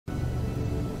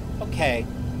Okay,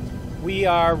 we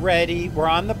are ready. We're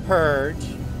on the purge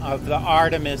of the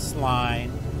Artemis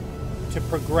line to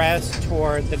progress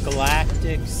toward the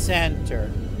galactic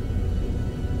center.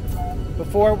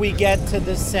 Before we get to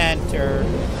the center,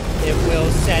 it will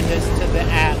send us to the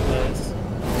Atlas.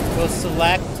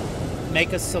 We'll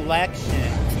make a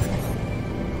selection,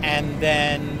 and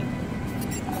then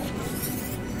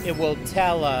it will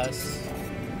tell us,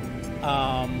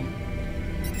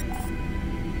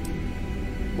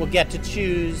 we'll get to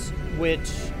choose which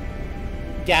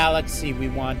galaxy we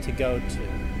want to go to.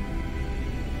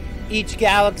 Each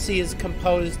galaxy is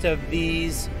composed of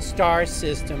these star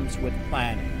systems with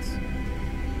planets.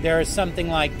 There are something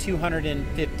like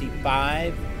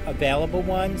 255 available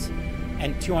ones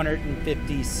and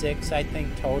 256, I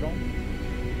think, total.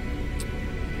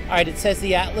 All right, it says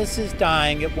the Atlas is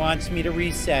dying. It wants me to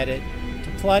reset it,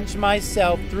 to plunge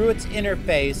myself through its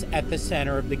interface at the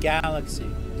center of the galaxy.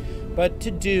 But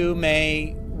to do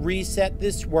may reset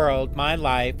this world, my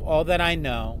life, all that I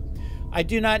know. I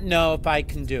do not know if I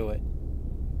can do it.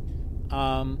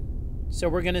 So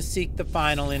we're going to seek the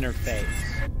final interface.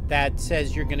 That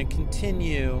says you're going to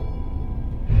continue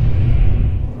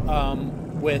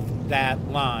with that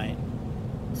line.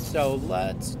 So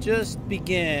let's just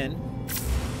begin.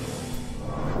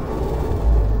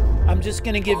 I'm just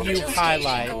going to give you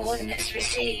highlights. Coordinates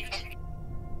received.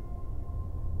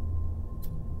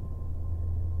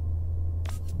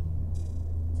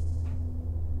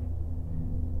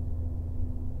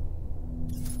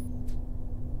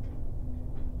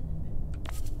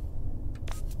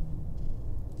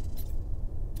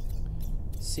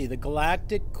 See, the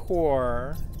galactic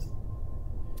core,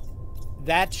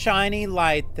 that shiny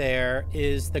light there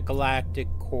is the galactic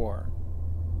core.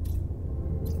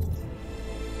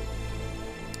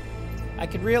 I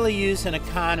could really use an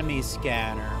economy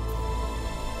scanner.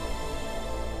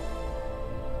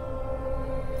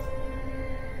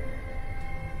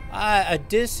 A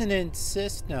dissonant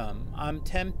system. I'm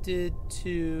tempted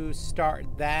to start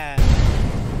that.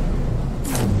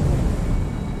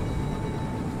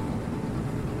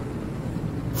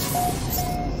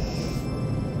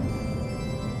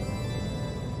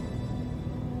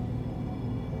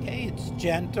 Okay, it's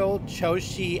gentle.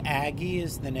 Choshi Aggie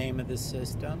is the name of the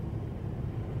system.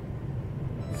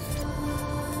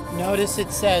 Notice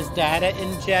it says data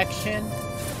injection.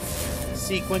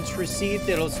 Sequence received.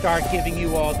 It'll start giving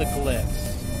you all the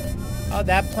glyphs. Oh,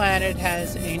 that planet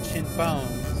has ancient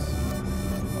bones.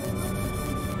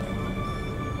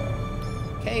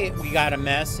 Okay, we got a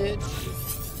message.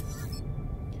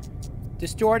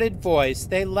 Distorted voice.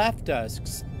 They left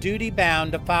us. Duty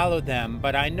bound to follow them,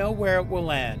 but I know where it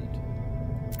will end.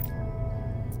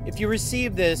 If you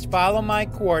receive this, follow my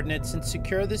coordinates and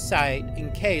secure the site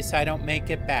in case I don't make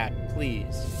it back,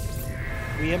 please.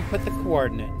 We input the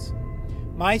coordinates.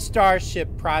 My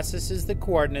starship processes the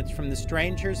coordinates from the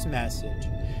stranger's message.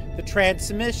 The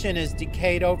transmission is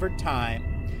decayed over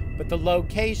time, but the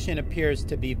location appears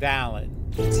to be valid.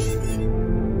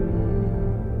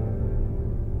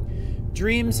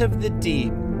 Dreams of the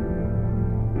Deep.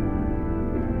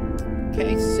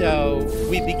 Okay, so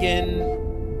we begin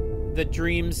the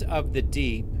Dreams of the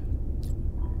Deep.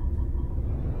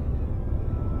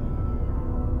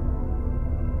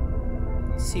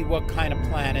 See what kind of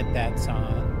planet that's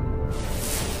on.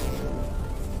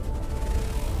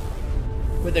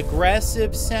 With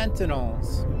aggressive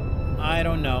sentinels. I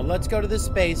don't know. Let's go to the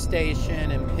space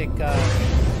station and pick up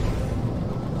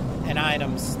an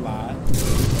item slot.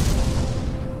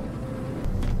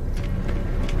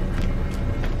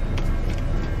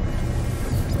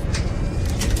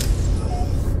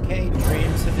 Okay,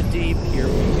 Dreams of the Deep, here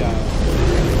we go.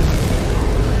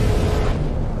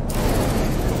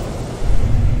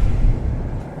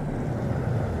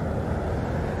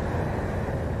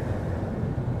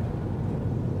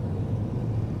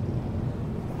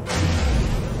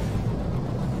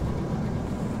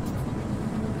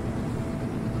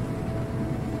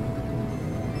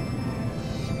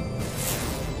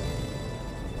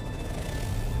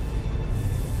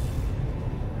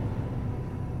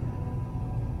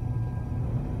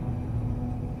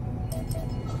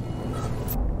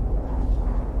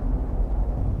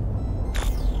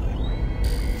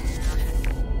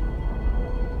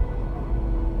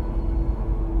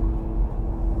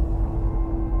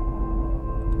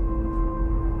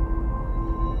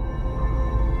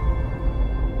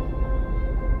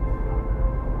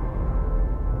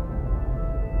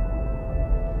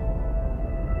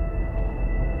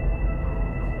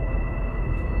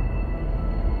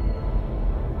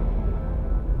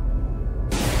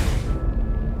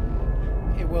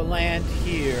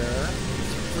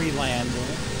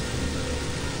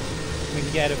 We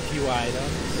can get a few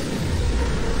items.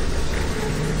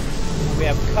 We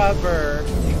have cover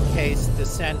in case the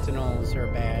sentinels are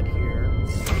bad here.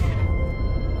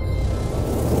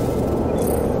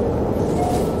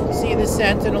 See, the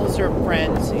sentinels are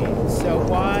frenzied, so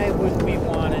why would we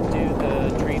want to do the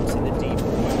Dreams of the Deep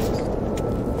quest?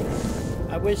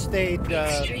 I wish they'd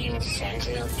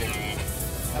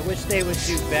I wish they would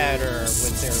do better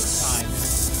with their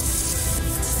assignments.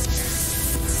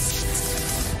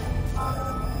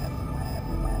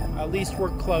 At least we're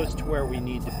close to where we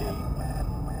need to be.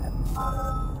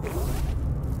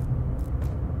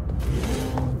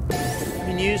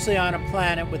 And usually on a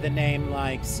planet with a name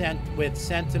like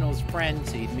Sentinels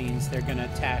Frenzied means they're going to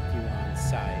attack you on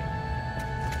sight.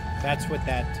 That's what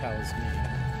that tells me.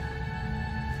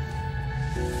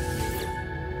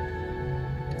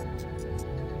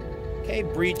 Okay,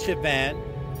 breach event.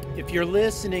 If you're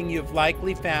listening, you've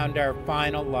likely found our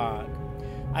final log.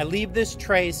 I leave this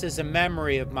trace as a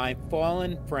memory of my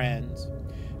fallen friends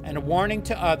and a warning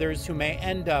to others who may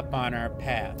end up on our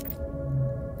path.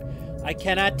 I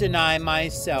cannot deny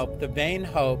myself the vain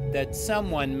hope that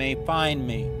someone may find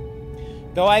me,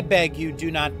 though I beg you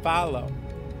do not follow.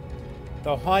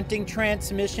 The haunting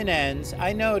transmission ends,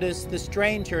 I notice the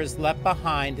stranger has left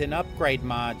behind an upgrade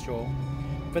module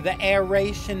for the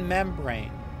aeration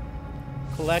membrane.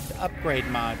 Collect upgrade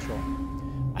module.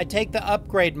 I take the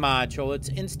upgrade module. Its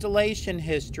installation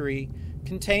history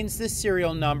contains the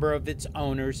serial number of its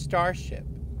owner's starship.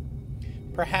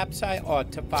 Perhaps I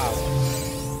ought to follow.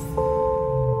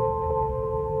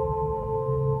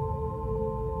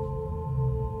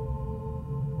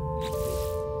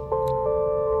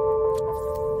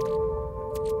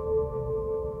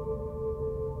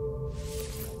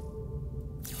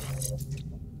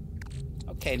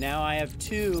 Okay, now I have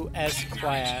two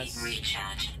S-class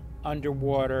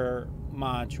underwater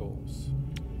modules.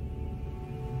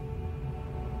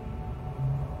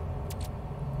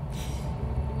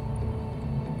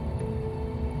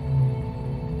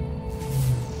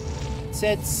 It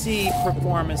said C,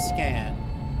 perform a scan.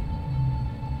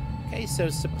 Okay, so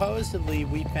supposedly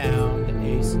we found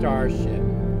a starship.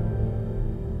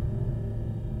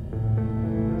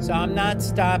 So I'm not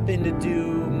stopping to do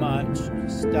much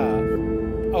stuff.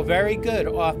 Oh, very good,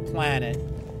 off planet.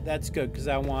 That's good, because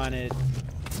I wanted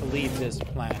to leave this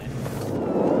planet.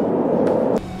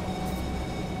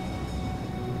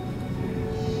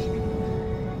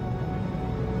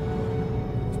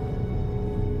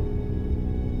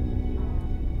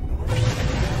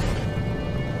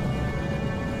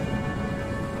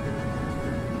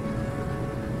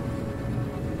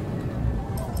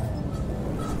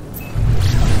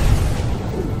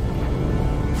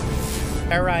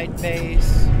 Ferrite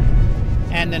base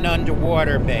and an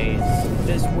underwater base.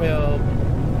 This will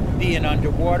be an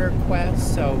underwater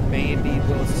quest, so maybe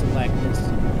we'll select this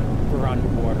for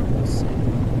underwater, we'll see.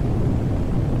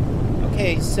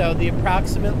 Okay, so the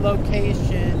approximate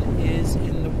location is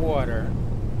in the water.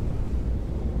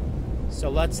 So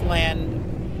let's land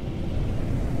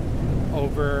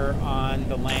over on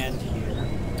the land here.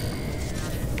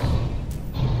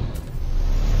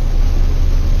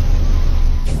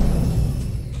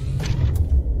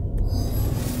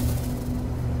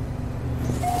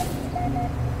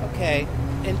 Okay,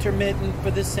 intermittent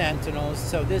for the sentinels,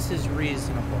 so this is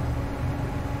reasonable.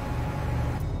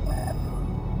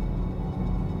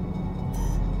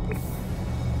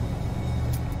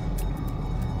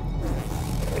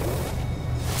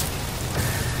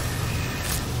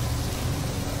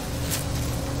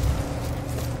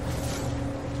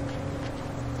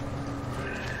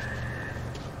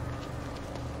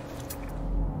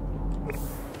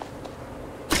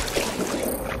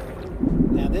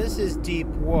 This is deep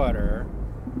water,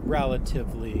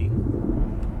 relatively.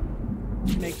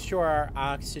 Make sure our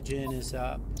oxygen is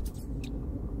up.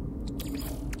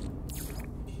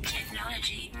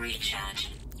 Technology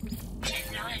recharge.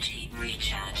 Technology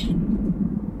recharge.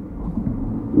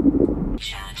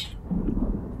 Charge.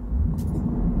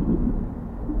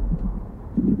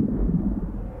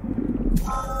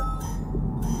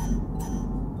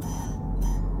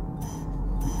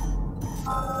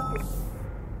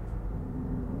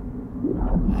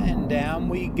 And down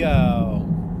we go.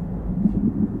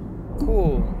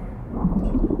 Cool.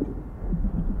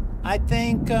 I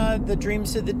think the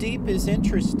Dreams of the Deep is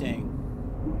interesting.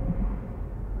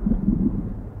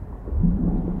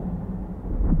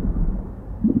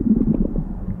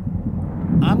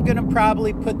 I'm gonna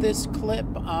probably put this clip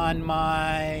on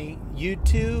my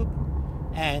YouTube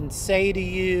and say to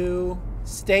you,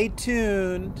 stay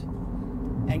tuned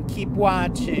and keep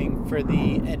watching for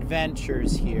the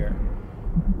adventures here.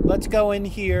 Let's go in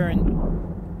here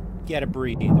get a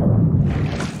breather.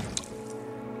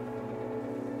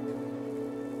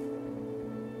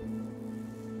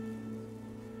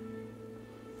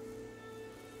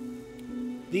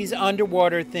 These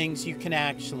underwater things, you can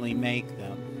actually make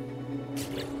them.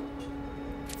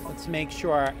 Let's make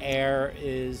sure our air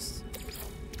is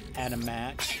at a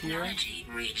match here. Technology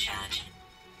recharge.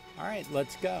 All right,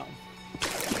 let's go.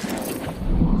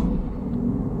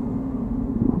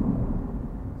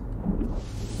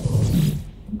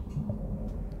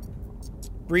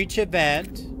 Breach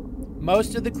event.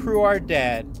 Most of the crew are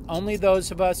dead. Only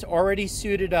those of us already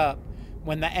suited up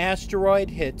when the asteroid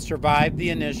hit survived the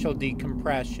initial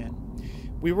decompression.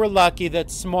 We were lucky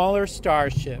that smaller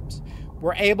starships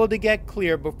were able to get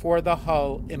clear before the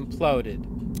hull imploded.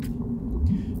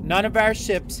 None of our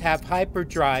ships have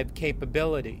hyperdrive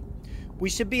capability. We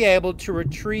should be able to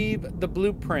retrieve the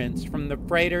blueprints from the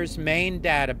freighter's main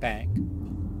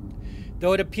databank,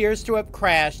 though it appears to have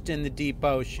crashed in the deep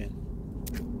ocean.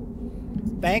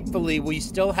 Thankfully, we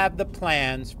still have the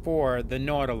plans for the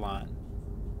Nautilon.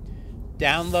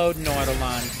 Download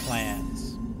Nautilon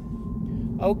plans.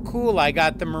 Oh, cool, I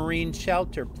got the marine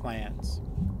shelter plans.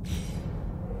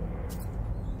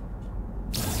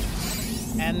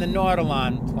 And the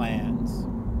Nautilon plans.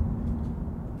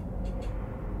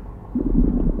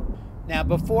 Now,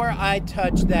 before I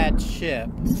touch that ship,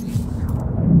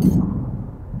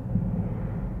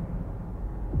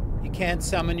 you can't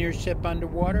summon your ship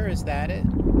underwater, is that it?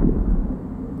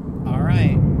 All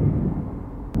right.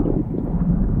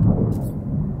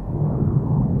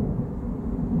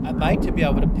 I'd like to be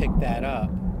able to pick that up.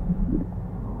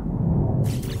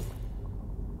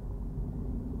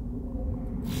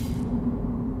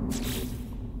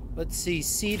 Let's see,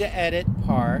 C to edit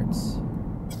parts.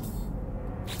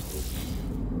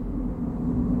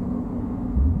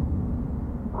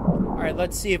 All right,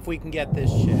 let's see if we can get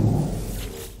this ship.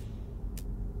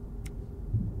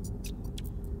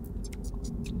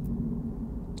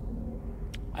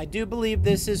 I do believe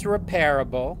this is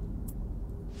repairable.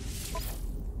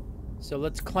 So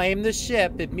let's claim the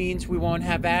ship. It means we won't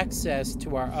have access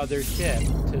to our other ship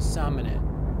to summon it.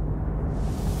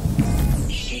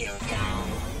 Shield down.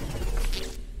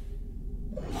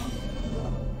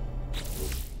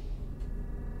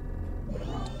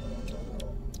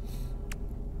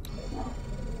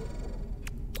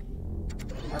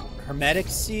 Hermetic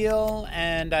seal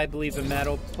and I believe a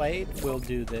metal plate will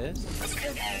do this.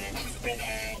 Repaired.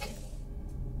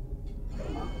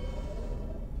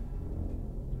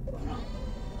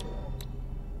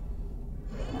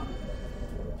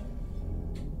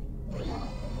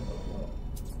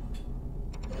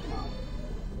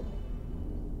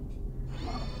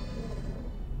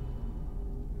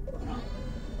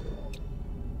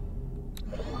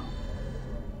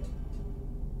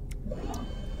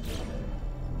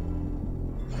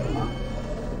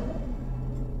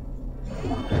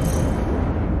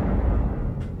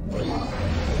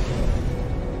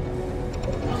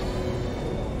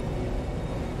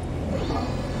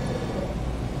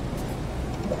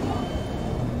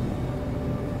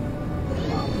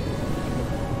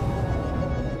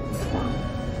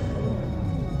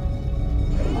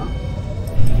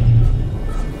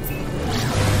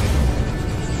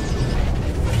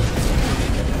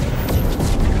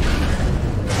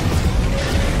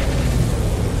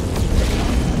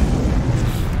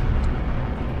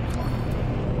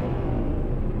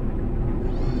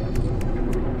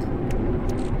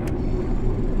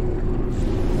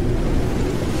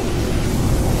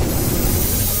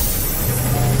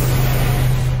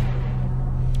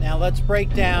 Let's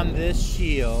break down this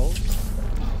shield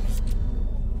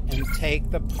and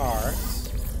take the parts.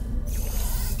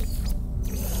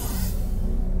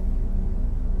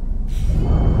 All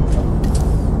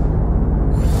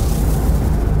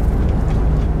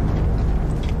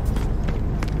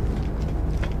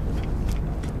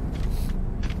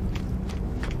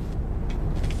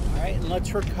right, and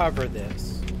let's recover this.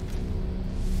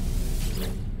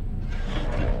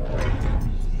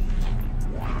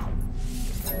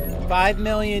 5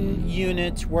 million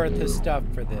units worth of stuff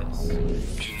for this.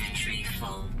 Inventory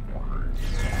full.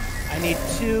 I need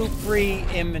 2 free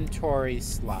inventory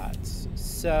slots.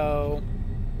 So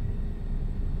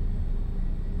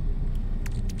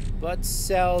let's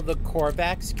sell the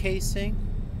Korvax casing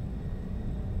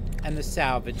and the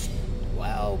salvage.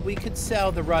 Well, we could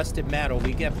sell the rusted metal.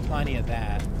 We get plenty of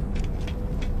that.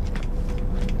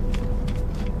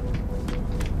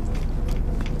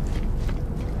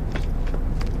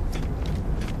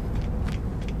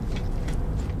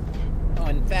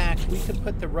 In fact, we could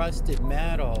put the rusted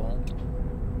metal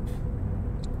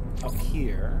up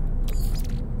here.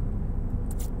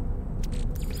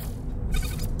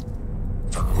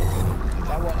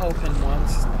 will open one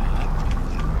slot.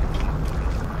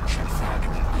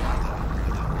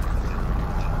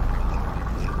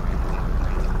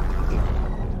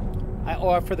 I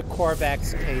offer the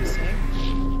Korvax casing.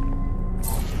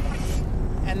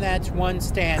 And that's one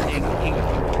standing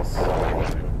increase.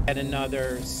 Add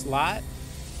another slot.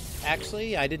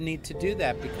 Actually, I didn't need to do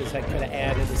that because I could have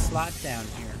added a slot down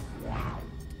here.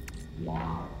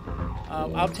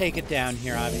 I'll take it down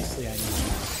here. Obviously, I need it.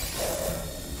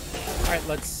 All right,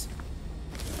 let's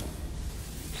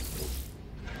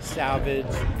salvage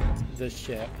the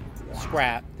ship.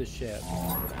 Scrap the ship.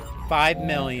 5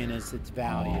 million is its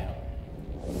value.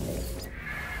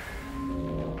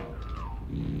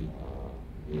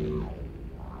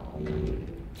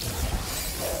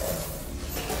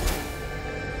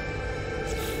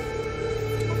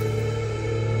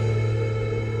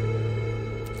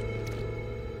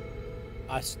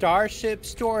 A starship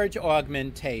storage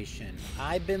augmentation.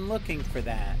 I've been looking for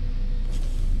that.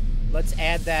 Let's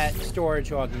add that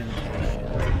storage augmentation.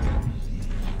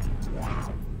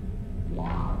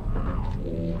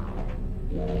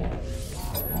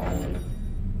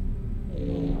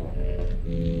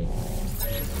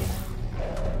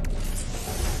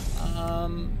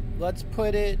 Let's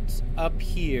put it up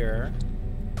here.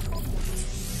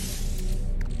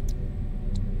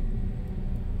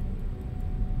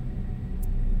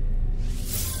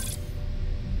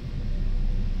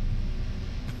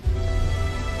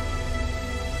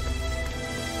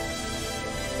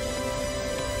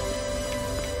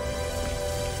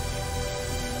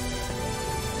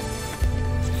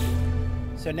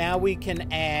 So now we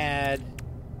can add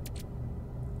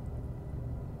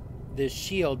this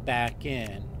shield back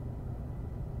in.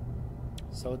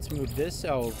 So let's move this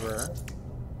over.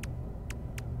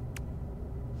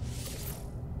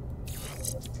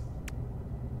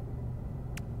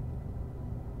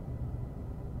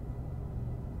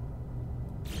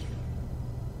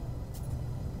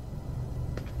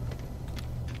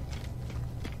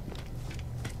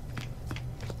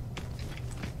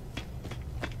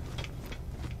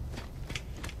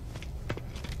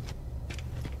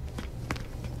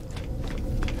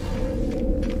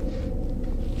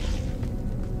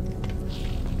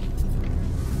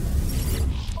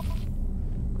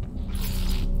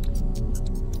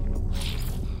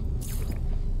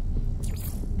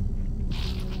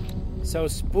 So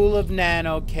spool of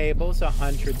nano cables,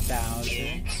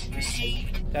 100,000.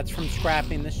 That's from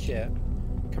scrapping the ship.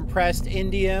 Compressed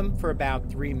indium for about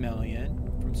 3 million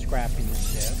from scrapping the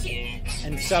ship.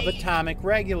 And subatomic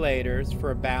regulators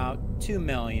for about 2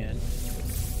 million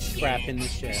scrapping the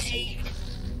ship.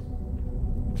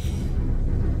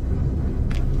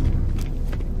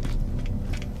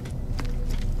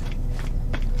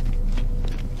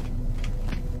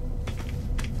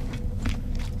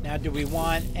 Now, do we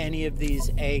want any of these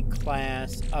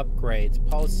A-class upgrades?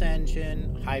 Pulse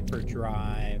engine,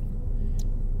 hyperdrive,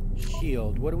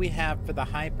 shield. What do we have for the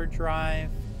hyperdrive?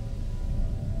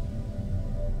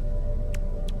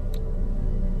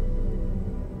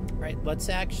 Right, let's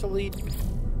actually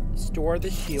store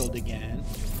the shield again.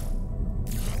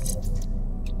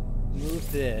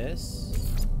 Move this.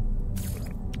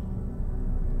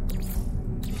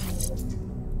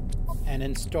 And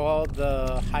install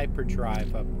the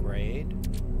hyperdrive upgrade,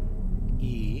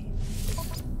 E.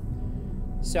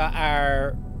 So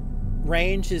our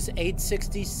range is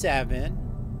 867.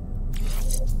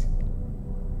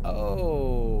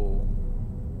 Oh.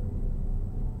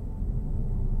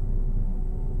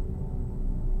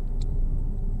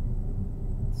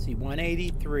 Let's see,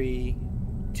 183,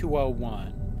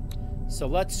 201. So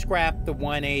let's scrap the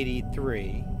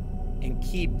 183 and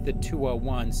keep the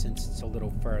 201 since it's a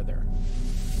little further.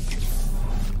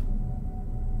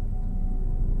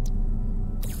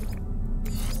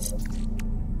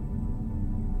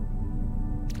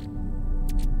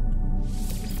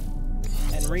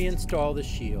 And reinstall the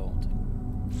shield.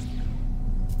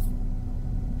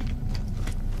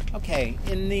 Okay,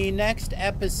 in the next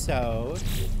episode,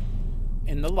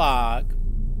 in the log,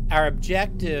 our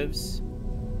objectives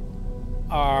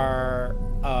are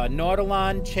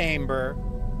Nautilon chamber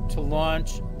to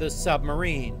launch the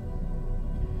submarine.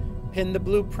 Pin the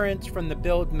blueprints from the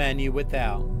build menu with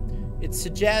L. It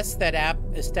suggests that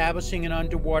establishing an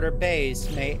underwater base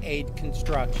may aid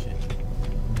construction.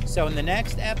 So in the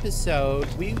next episode,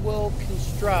 we will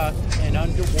construct an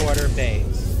underwater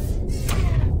base.